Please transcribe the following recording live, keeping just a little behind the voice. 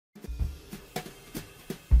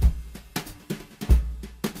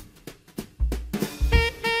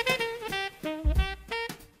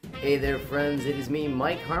Hey there friends, it is me,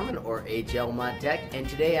 Mike Harmon, or HLModTech, and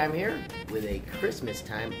today I'm here with a Christmas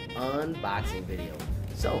time unboxing video.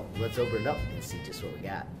 So, let's open it up and see just what we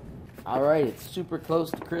got. Alright, it's super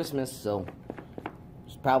close to Christmas, so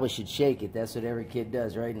probably should shake it. That's what every kid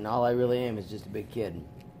does, right? And all I really am is just a big kid.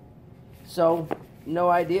 So,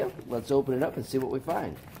 no idea. Let's open it up and see what we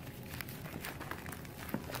find.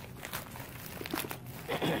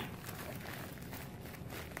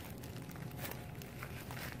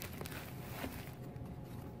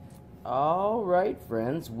 Alright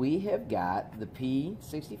friends, we have got the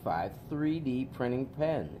P65 3D printing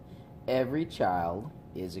pen. Every child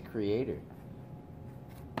is a creator.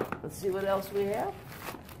 Let's see what else we have.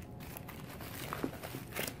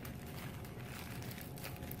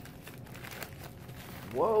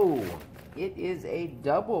 Whoa, it is a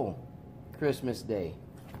double Christmas Day.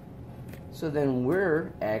 So then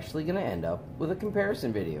we're actually going to end up with a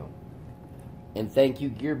comparison video. And thank you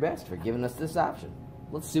Gearbest for giving us this option.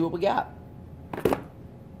 Let's see what we got.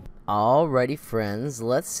 Alrighty friends,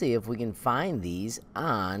 let's see if we can find these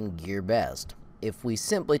on Gearbest. If we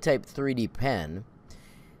simply type 3D pen,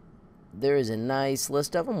 there is a nice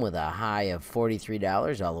list of them with a high of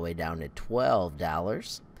 $43 all the way down to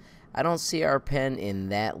 $12. I don't see our pen in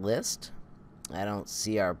that list. I don't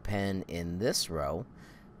see our pen in this row.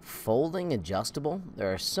 Folding, adjustable,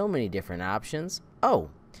 there are so many different options. Oh,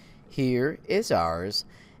 here is ours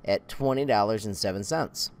at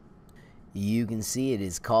 $20.07. You can see it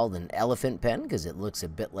is called an elephant pen because it looks a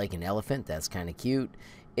bit like an elephant. That's kind of cute.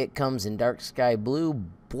 It comes in dark sky blue,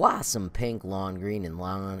 blossom pink, lawn green, and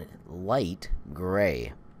light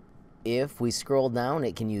gray. If we scroll down,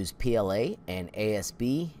 it can use PLA and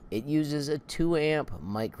ASB. It uses a 2 amp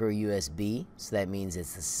micro USB, so that means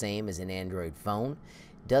it's the same as an Android phone.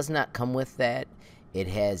 Does not come with that. It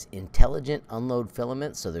has intelligent unload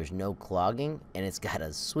filament, so there's no clogging, and it's got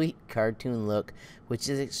a sweet cartoon look, which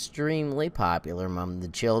is extremely popular among the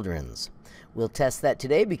children's. We'll test that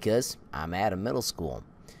today because I'm at a middle school.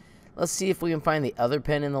 Let's see if we can find the other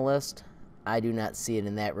pen in the list. I do not see it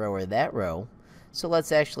in that row or that row, so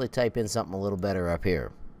let's actually type in something a little better up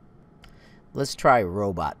here. Let's try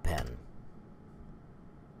robot pen.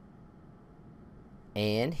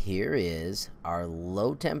 And here is our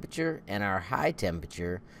low temperature and our high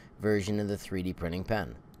temperature version of the 3D printing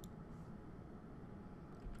pen.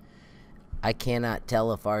 I cannot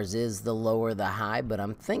tell if ours is the low or the high, but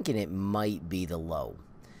I'm thinking it might be the low.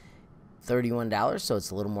 $31, so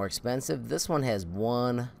it's a little more expensive. This one has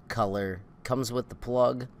one color, comes with the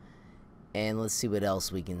plug, and let's see what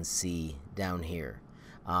else we can see down here.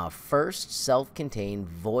 First, self-contained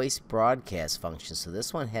voice broadcast function. So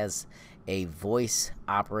this one has a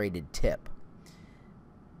voice-operated tip.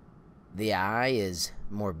 The eye is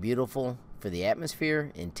more beautiful for the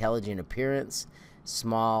atmosphere, intelligent appearance,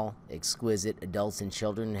 small, exquisite. Adults and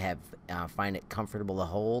children find it comfortable to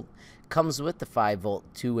hold. Comes with the 5-volt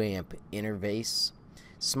 2 amp interface.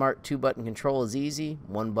 Smart 2-button control is easy.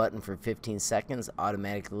 1 button for 15 seconds,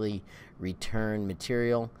 automatically return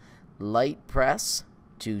material. Light press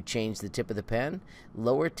to change the tip of the pen.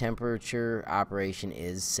 Lower temperature operation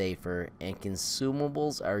is safer, and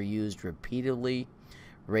consumables are used repeatedly.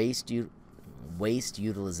 Waste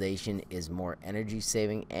utilization is more energy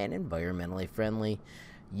saving and environmentally friendly.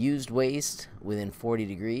 Used waste within 40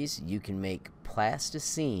 degrees, you can make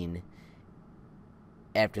plasticine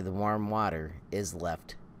after the warm water is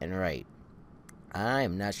left and right.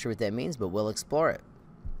 I'm not sure what that means, but we'll explore it.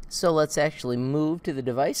 So let's actually move to the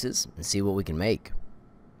devices and see what we can make.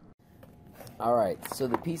 Alright, so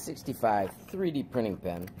the P65 3D printing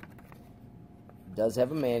pen does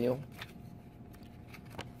have a manual,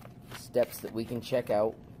 steps that we can check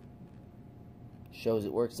out, shows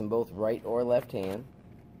it works in both right or left hand.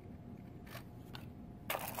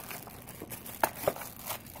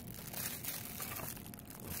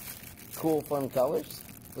 Cool, fun colors.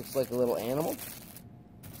 Looks like a little animal.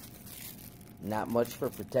 Not much for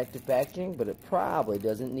protective packaging, but it probably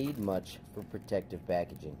doesn't need much for protective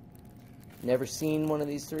packaging. Never seen one of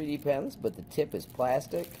these 3D pens, but the tip is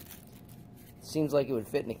plastic. Seems like it would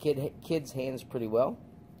fit in a kid's hands pretty well.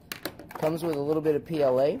 Comes with a little bit of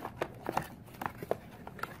PLA.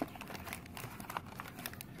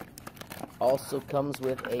 Also comes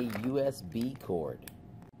with a USB cord.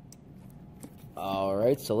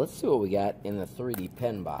 Alright, so let's see what we got in the 3D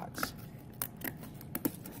pen box.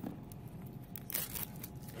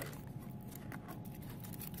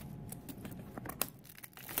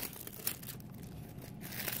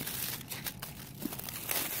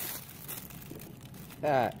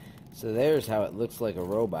 So there's how it looks like a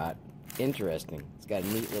robot. Interesting. It's got a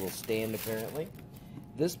neat little stand apparently.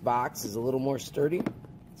 This box is a little more sturdy.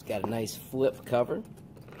 It's got a nice flip cover.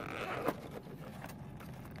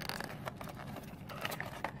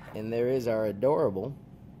 And there is our adorable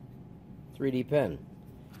 3D pen.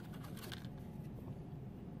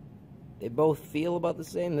 They both feel about the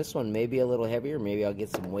same. This one may be a little heavier. Maybe I'll get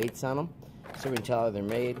some weights on them so we can tell how they're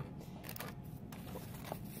made.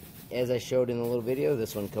 As I showed in the little video,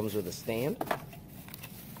 this one comes with a stand.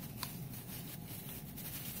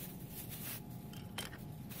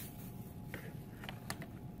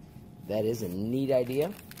 That is a neat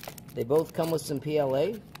idea. They both come with some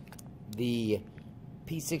PLA. The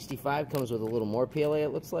P65 comes with a little more PLA,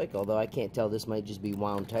 it looks like, although I can't tell. This might just be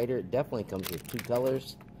wound tighter. It definitely comes with two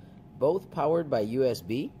colors, both powered by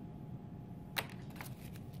USB.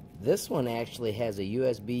 This one actually has a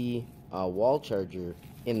USB wall charger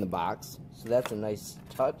in the box, so that's a nice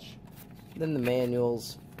touch. Then the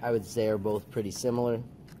manuals, I would say, are both pretty similar.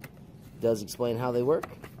 Does explain how they work.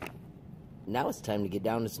 Now it's time to get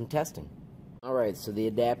down to some testing. Alright, so the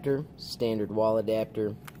adapter, standard wall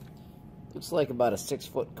adapter, looks like about a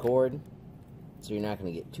 6-foot cord, so you're not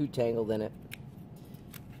going to get too tangled in it.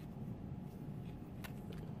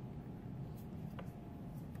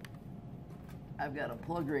 I've got a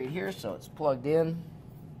plug right here, so it's plugged in.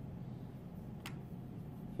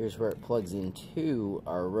 Here's where it plugs into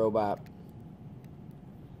our robot.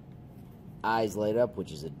 Eyes light up,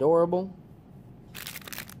 which is adorable.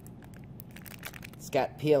 It's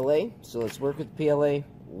got PLA, so let's work with PLA.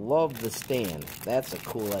 Love the stand. That's a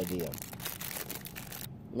cool idea.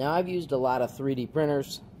 Now, I've used a lot of 3D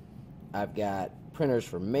printers. I've got printers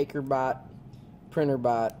from MakerBot,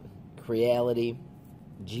 PrinterBot, Creality,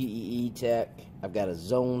 GET. I've got a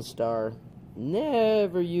Zone Star.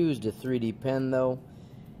 Never used a 3D pen, though.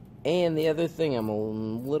 And the other thing I'm a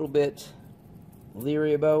little bit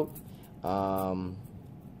leery about,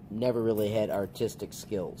 never really had artistic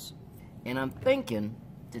skills. And I'm thinking,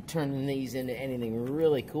 to turn these into anything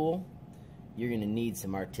really cool, you're going to need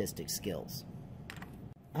some artistic skills.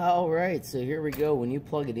 Alright, so here we go. When you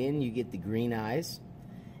plug it in, you get the green eyes.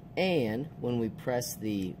 And when we press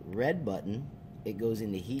the red button, it goes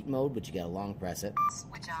into heat mode, but you got to long press it.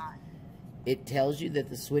 Switch on. It tells you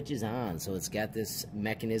that the switch is on, so it's got this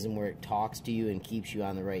mechanism where it talks to you and keeps you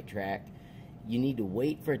on the right track. You need to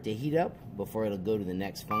wait for it to heat up before it'll go to the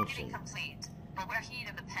next function. Heating complete. Beware heat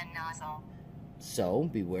of the pen nozzle. So,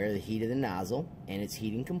 beware the heat of the nozzle, and it's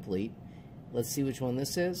heating complete. Let's see which one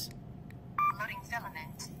this is. Loading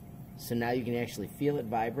filament. So now you can actually feel it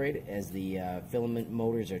vibrate as the filament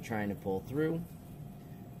motors are trying to pull through.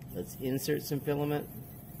 Let's insert some filament.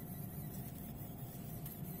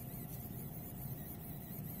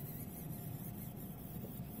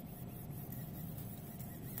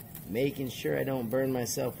 Making sure I don't burn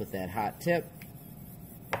myself with that hot tip.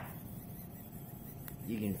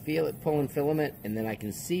 You can feel it pulling filament, and then I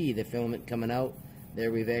can see the filament coming out.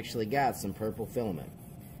 There we've actually got some purple filament.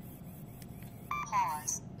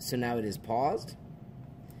 Pause. So now it is paused.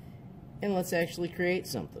 And let's actually create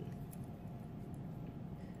something.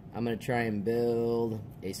 I'm going to try and build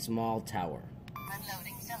a small tower.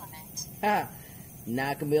 Unloading filament.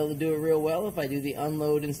 Not going to be able to do it real well if I do the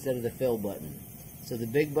unload instead of the fill button. So the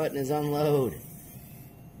big button is unload.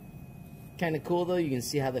 Kind of cool though, you can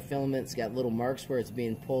see how the filament's got little marks where it's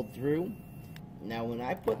being pulled through. Now when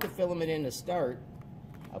I put the filament in to start,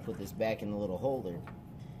 I'll put this back in the little holder,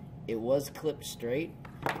 it was clipped straight.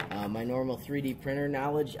 My normal 3D printer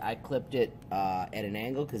knowledge, I clipped it at an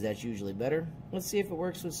angle because that's usually better. Let's see if it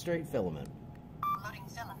works with straight filament. Loading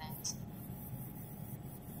filament.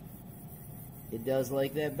 It does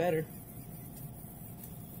like that better.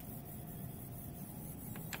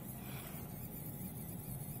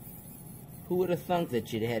 Who would have thunk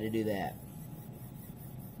that you'd had to do that?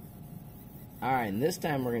 Alright, and this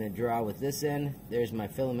time we're going to draw with this end. There's my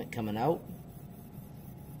filament coming out.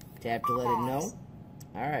 Tap to let it know.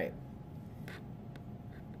 Alright.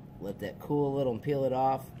 Let that cool a little and peel it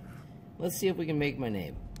off. Let's see if we can make my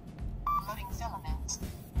name. Loading filament.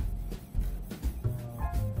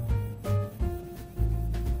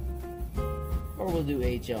 Or we'll do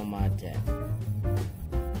HLModTech.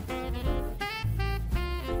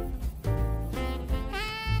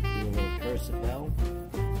 Bell.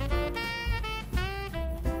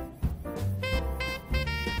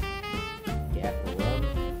 Gap 11.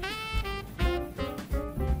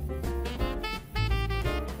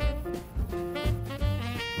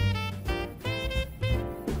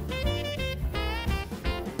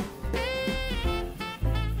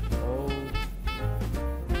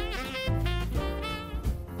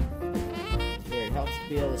 Here, it helps to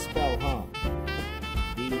be able to spell, huh?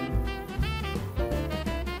 D.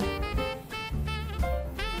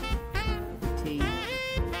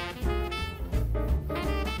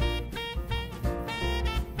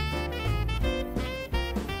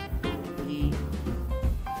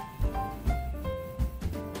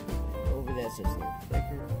 this so it's a little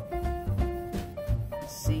thicker.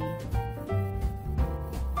 C.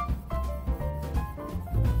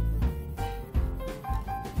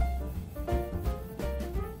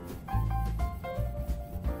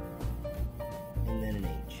 And then an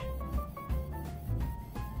H.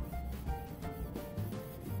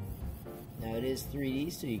 Now it is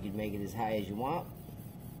 3D, so you can make it as high as you want.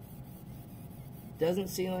 Doesn't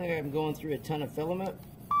seem like I'm going through a ton of filament.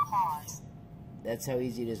 Pause. That's how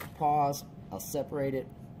easy it is to pause. I'll separate it.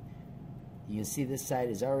 You can see this side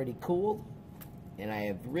is already cooled, and I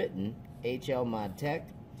have written HLModTech,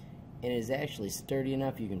 and it is actually sturdy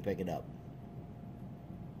enough you can pick it up.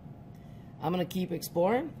 I'm going to keep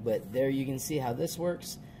exploring, but there you can see how this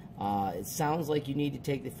works. It sounds like you need to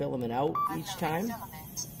take the filament out each time.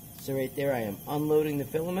 Filament. So right there I am unloading the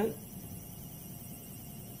filament.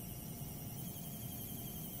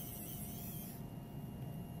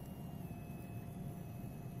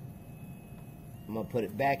 I'm going to put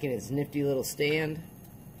it back in its nifty little stand.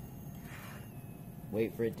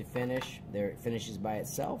 Wait for it to finish. There it finishes by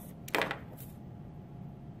itself.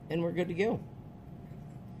 And we're good to go.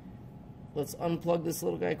 Let's unplug this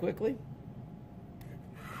little guy quickly.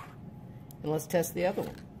 And let's test the other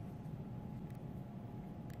one.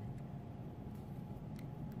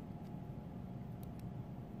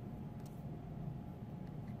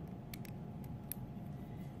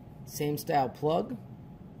 Same style plug.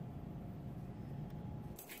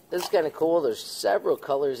 This is kind of cool. There's several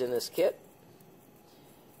colors in this kit.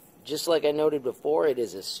 Just like I noted before, it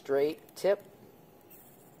is a straight tip.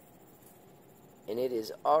 And it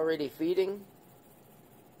is already feeding.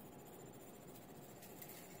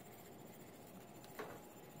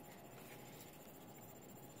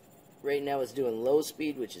 Right now it's doing low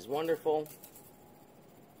speed, which is wonderful.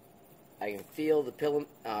 I can feel the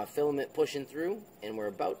filament pushing through, and we're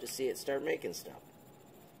about to see it start making stuff.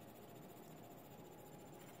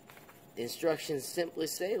 The instructions simply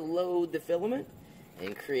say load the filament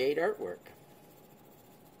and create artwork.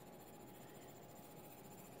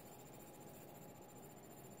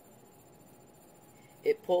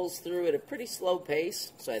 It pulls through at a pretty slow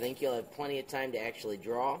pace, so I think you'll have plenty of time to actually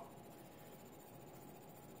draw.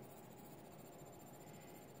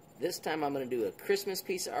 This time I'm going to do a Christmas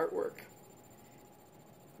piece of artwork.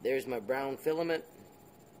 There's my brown filament.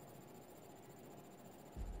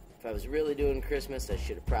 If I was really doing Christmas, I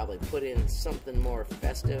should have probably put in something more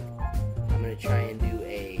festive. I'm going to try and do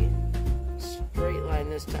a straight line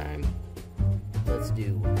this time. Let's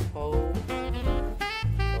do ho, ho,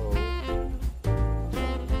 ho.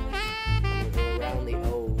 I'm going to go around the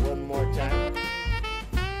O one more time.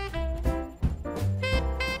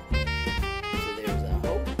 So there's a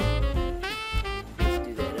ho. Let's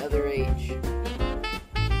do that other H.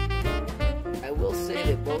 I will say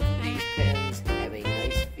that both of these pens have a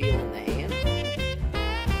nice feel in the hand.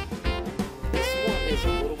 This one is a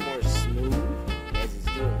little more smooth as it's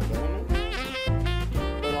doing filament,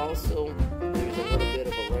 but also there's a little bit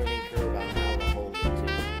of a learning curve on how to hold it too.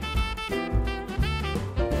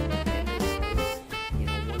 And this is, you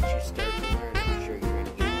know, once you start to learn, I'm sure you're going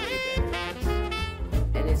to get way better at this.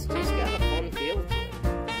 And it's just got a fun feel to it.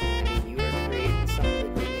 I mean, you are creating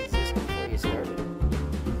something that didn't exist before you started.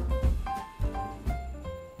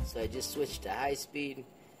 So I just switched to high speed.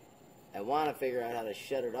 I want to figure out how to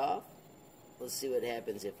shut it off. Let's see what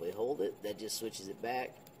happens if we hold it. That just switches it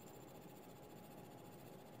back.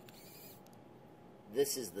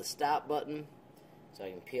 This is the stop button, so I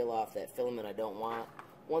can peel off that filament I don't want.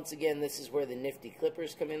 Once again, this is where the nifty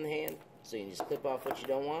clippers come in the hand, so you can just clip off what you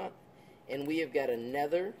don't want. And we have got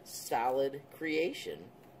another solid creation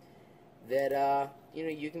that you know,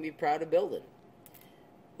 you can be proud of building.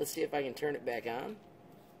 Let's see if I can turn it back on.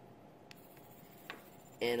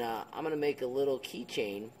 And I'm going to make a little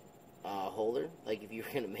keychain holder, like if you were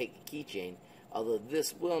going to make a keychain. Although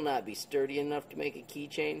this will not be sturdy enough to make a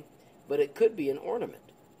keychain, but it could be an ornament.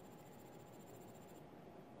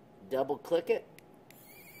 Double click it,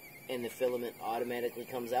 and the filament automatically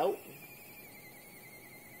comes out.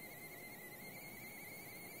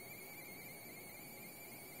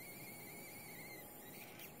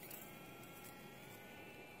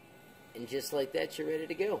 And just like that, you're ready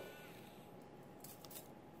to go.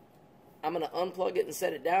 I'm going to unplug it and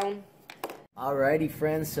set it down. Alrighty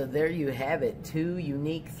friends, so there you have it. Two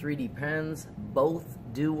unique 3D pens. Both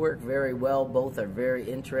do work very well. Both are very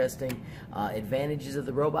interesting. Advantages of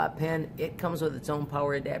the robot pen: it comes with its own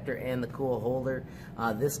power adapter and the cool holder.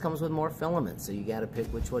 This comes with more filament, so you got to pick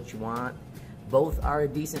which one you want. Both are a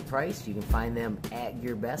decent price. You can find them at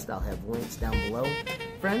Gearbest. I'll have links down below.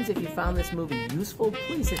 Friends, if you found this movie useful,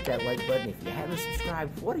 please hit that like button. If you haven't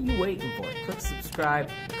subscribed, what are you waiting for? Click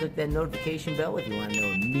subscribe, click that notification bell if you want to know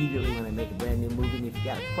immediately when I make a brand new movie. And if you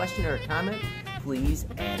got a question or a comment, please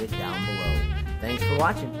add it down below. Thanks for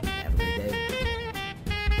watching. Have a great day.